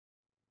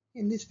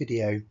In this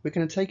video, we're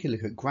going to take a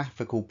look at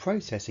graphical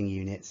processing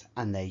units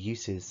and their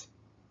uses.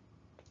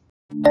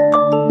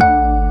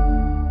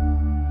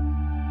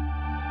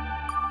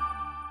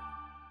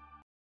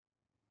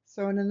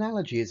 So an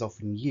analogy is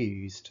often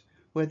used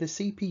where the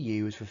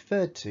CPU is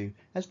referred to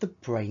as the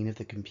brain of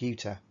the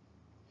computer.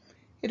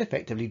 It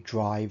effectively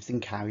drives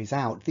and carries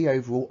out the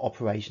overall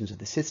operations of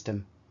the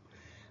system.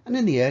 And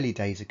in the early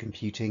days of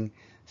computing,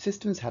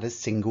 systems had a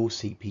single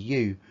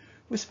CPU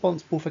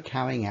responsible for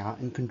carrying out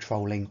and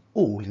controlling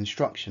all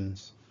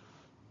instructions.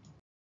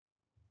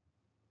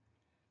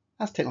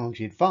 As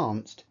technology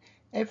advanced,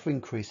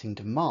 ever-increasing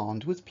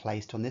demand was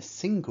placed on this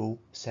single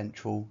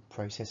central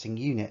processing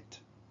unit.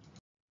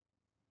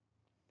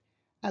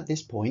 At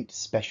this point,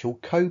 special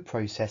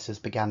coprocessors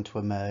began to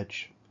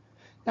emerge.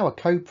 Now, a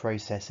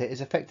coprocessor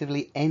is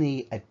effectively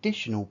any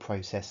additional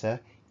processor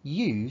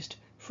used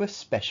for a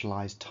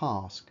specialised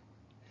task.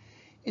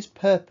 Its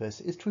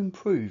purpose is to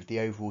improve the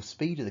overall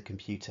speed of the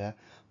computer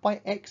by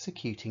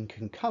executing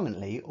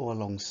concurrently or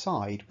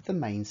alongside with the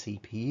main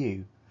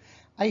CPU,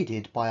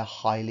 aided by a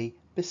highly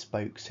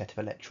bespoke set of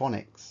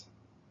electronics.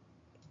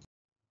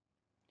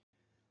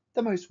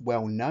 The most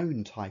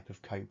well-known type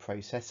of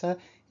coprocessor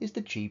is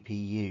the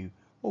GPU,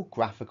 or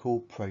Graphical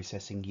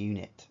Processing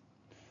Unit.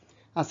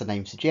 As the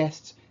name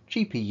suggests,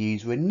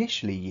 GPUs were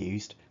initially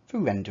used for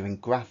rendering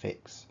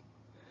graphics.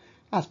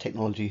 As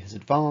technology has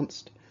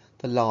advanced,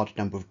 the large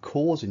number of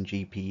cores in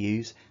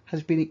GPUs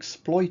has been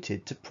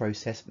exploited to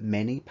process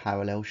many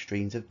parallel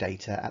streams of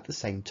data at the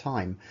same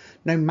time,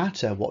 no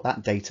matter what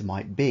that data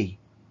might be.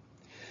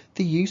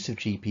 The use of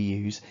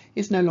GPUs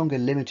is no longer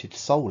limited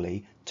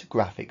solely to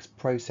graphics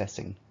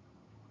processing.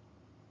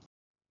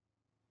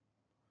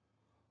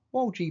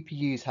 While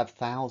GPUs have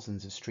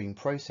thousands of stream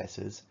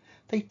processors,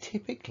 they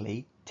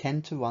typically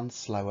tend to run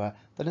slower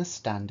than a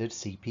standard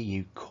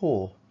CPU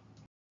core.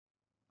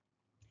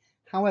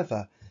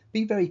 However,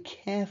 be very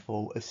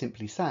careful of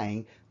simply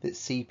saying that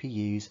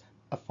CPUs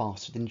are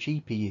faster than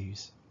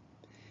GPUs.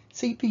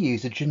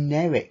 CPUs are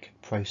generic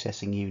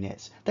processing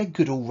units, they're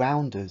good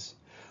all-rounders,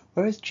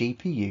 whereas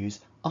GPUs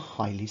are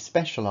highly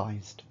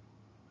specialised.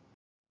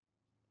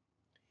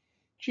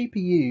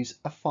 GPUs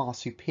are far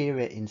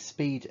superior in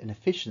speed and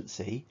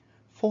efficiency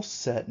for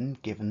certain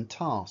given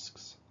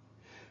tasks.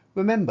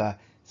 Remember,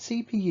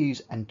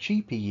 CPUs and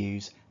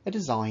GPUs are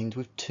designed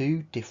with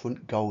two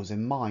different goals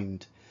in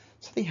mind,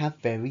 so they have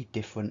very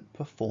different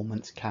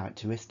performance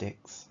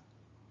characteristics.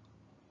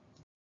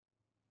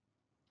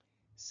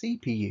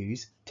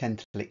 CPUs tend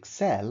to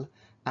excel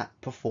at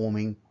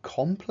performing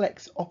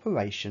complex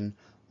operation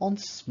on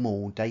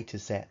small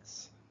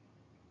datasets,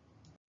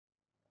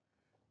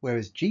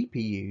 whereas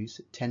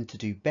GPUs tend to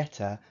do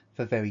better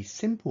for very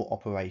simple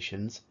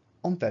operations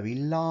on very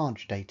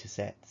large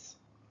datasets.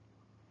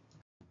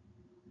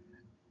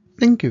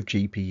 Think of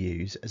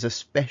GPUs as a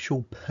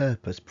special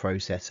purpose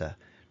processor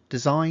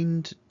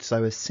designed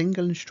so a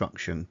single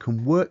instruction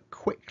can work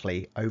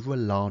quickly over a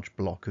large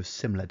block of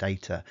similar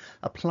data,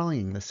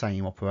 applying the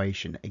same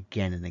operation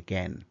again and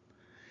again.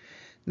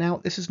 Now,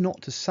 this is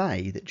not to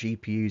say that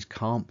GPUs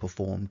can't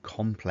perform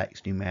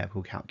complex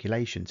numerical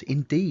calculations.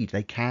 Indeed,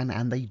 they can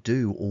and they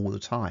do all the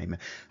time,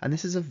 and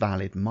this is a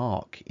valid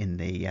mark in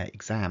the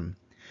exam.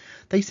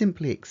 They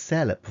simply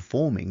excel at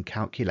performing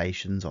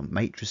calculations on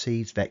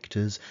matrices,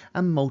 vectors,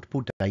 and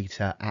multiple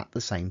data at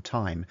the same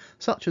time,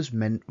 such as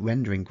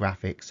rendering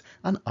graphics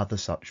and other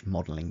such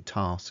modelling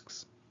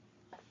tasks.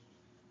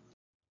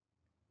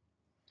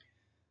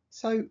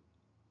 So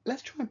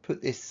let's try and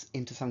put this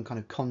into some kind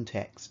of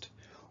context.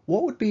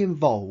 What would be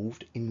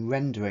involved in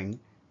rendering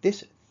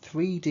this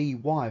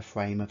 3D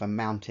wireframe of a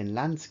mountain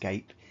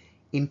landscape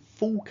in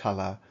full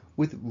colour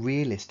with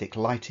realistic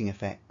lighting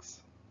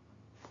effects?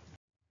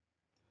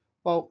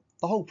 Well,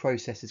 the whole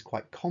process is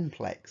quite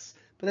complex,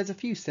 but there's a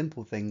few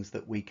simple things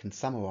that we can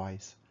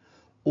summarise.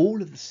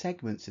 All of the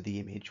segments of the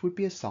image would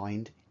be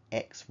assigned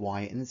X,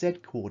 Y and Z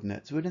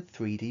coordinates within a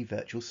 3D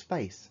virtual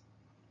space.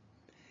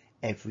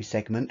 Every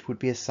segment would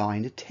be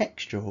assigned a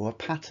texture or a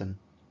pattern.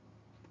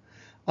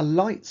 A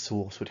light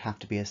source would have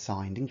to be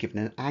assigned and given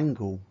an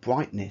angle,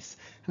 brightness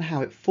and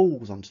how it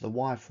falls onto the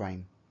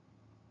wireframe.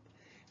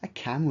 A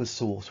camera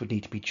source would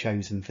need to be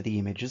chosen for the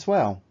image as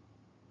well.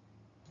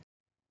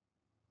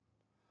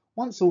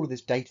 Once all of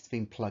this data has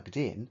been plugged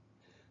in,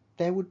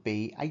 there would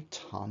be a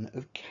ton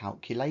of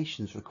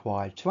calculations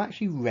required to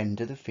actually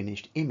render the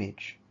finished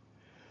image.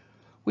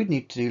 We'd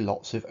need to do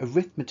lots of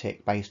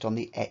arithmetic based on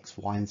the X,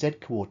 Y and Z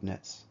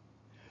coordinates.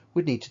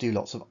 We'd need to do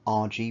lots of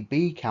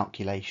RGB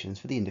calculations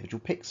for the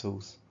individual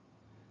pixels.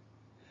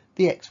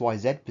 The X, Y,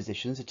 Z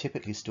positions are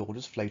typically stored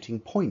as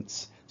floating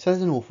points, so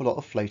there's an awful lot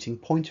of floating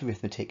point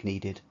arithmetic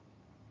needed.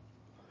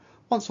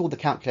 Once all the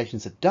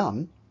calculations are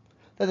done,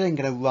 they're then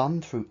going to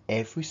run through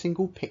every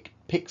single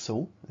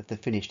pixel of the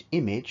finished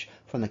image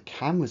from the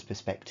camera's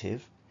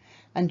perspective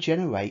and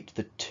generate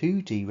the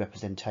 2D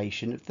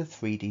representation of the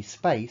 3D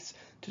space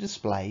to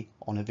display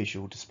on a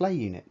visual display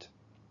unit.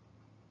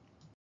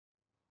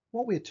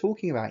 What we're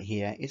talking about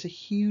here is a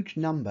huge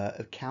number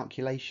of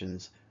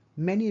calculations,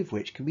 many of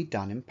which can be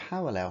done in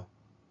parallel.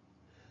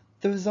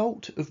 The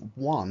result of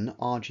one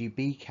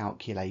RGB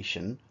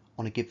calculation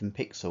on a given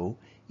pixel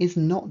is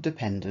not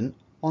dependent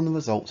on the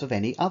results of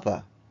any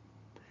other.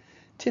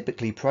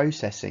 Typically,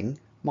 processing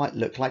might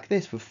look like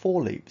this with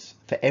for loops.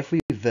 For every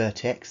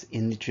vertex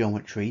in the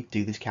geometry,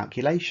 do this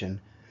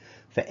calculation.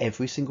 For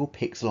every single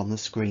pixel on the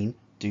screen,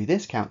 do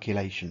this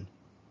calculation.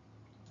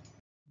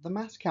 The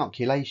math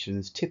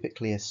calculations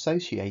typically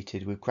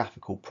associated with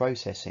graphical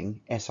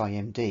processing,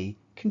 SIMD,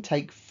 can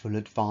take full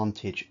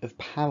advantage of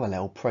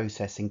parallel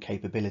processing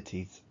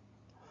capabilities.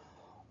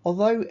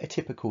 Although a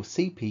typical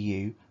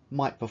CPU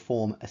might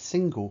perform a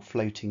single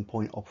floating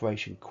point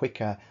operation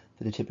quicker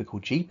than a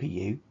typical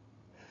GPU,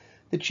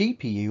 the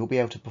GPU will be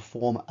able to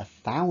perform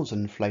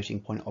 1,000 floating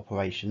point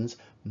operations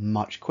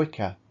much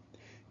quicker,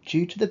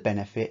 due to the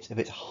benefit of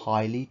its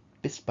highly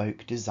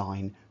bespoke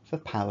design for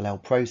parallel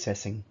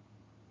processing.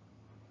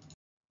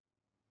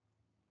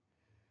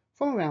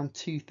 From around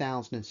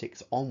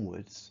 2006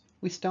 onwards,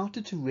 we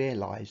started to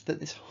realise that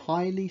this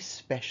highly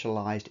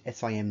specialised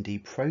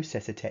SIMD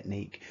processor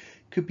technique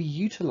could be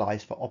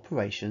utilised for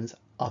operations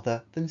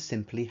other than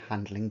simply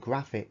handling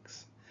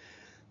graphics.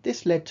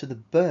 This led to the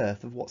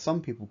birth of what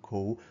some people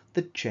call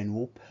the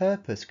general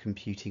purpose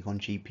computing on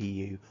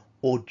GPU,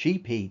 or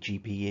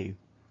GPGPU.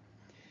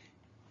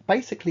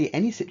 Basically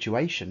any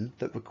situation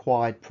that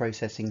required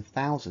processing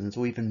thousands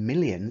or even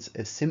millions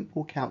of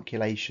simple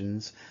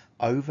calculations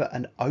over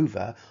and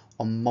over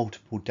on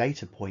multiple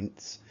data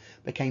points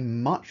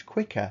became much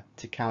quicker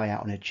to carry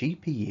out on a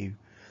GPU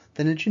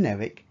than a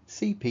generic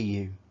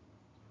CPU.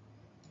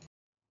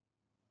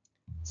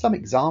 Some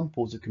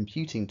examples of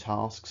computing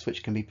tasks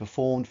which can be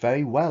performed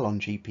very well on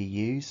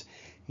GPUs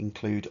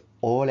include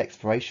oil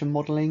exploration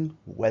modelling,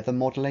 weather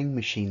modelling,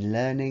 machine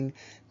learning,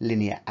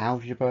 linear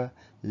algebra,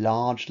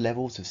 large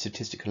levels of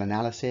statistical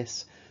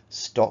analysis,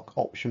 stock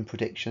option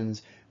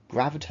predictions,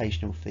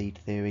 gravitational field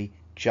theory,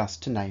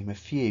 just to name a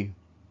few.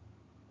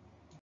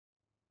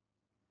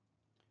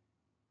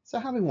 So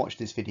having watched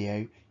this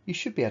video, you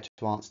should be able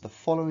to answer the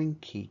following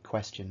key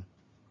question.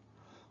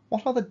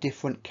 What are the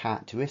different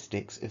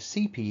characteristics of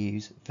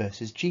CPUs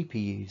versus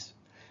GPUs?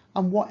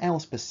 And what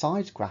else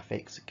besides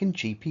graphics can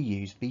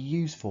GPUs be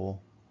used for?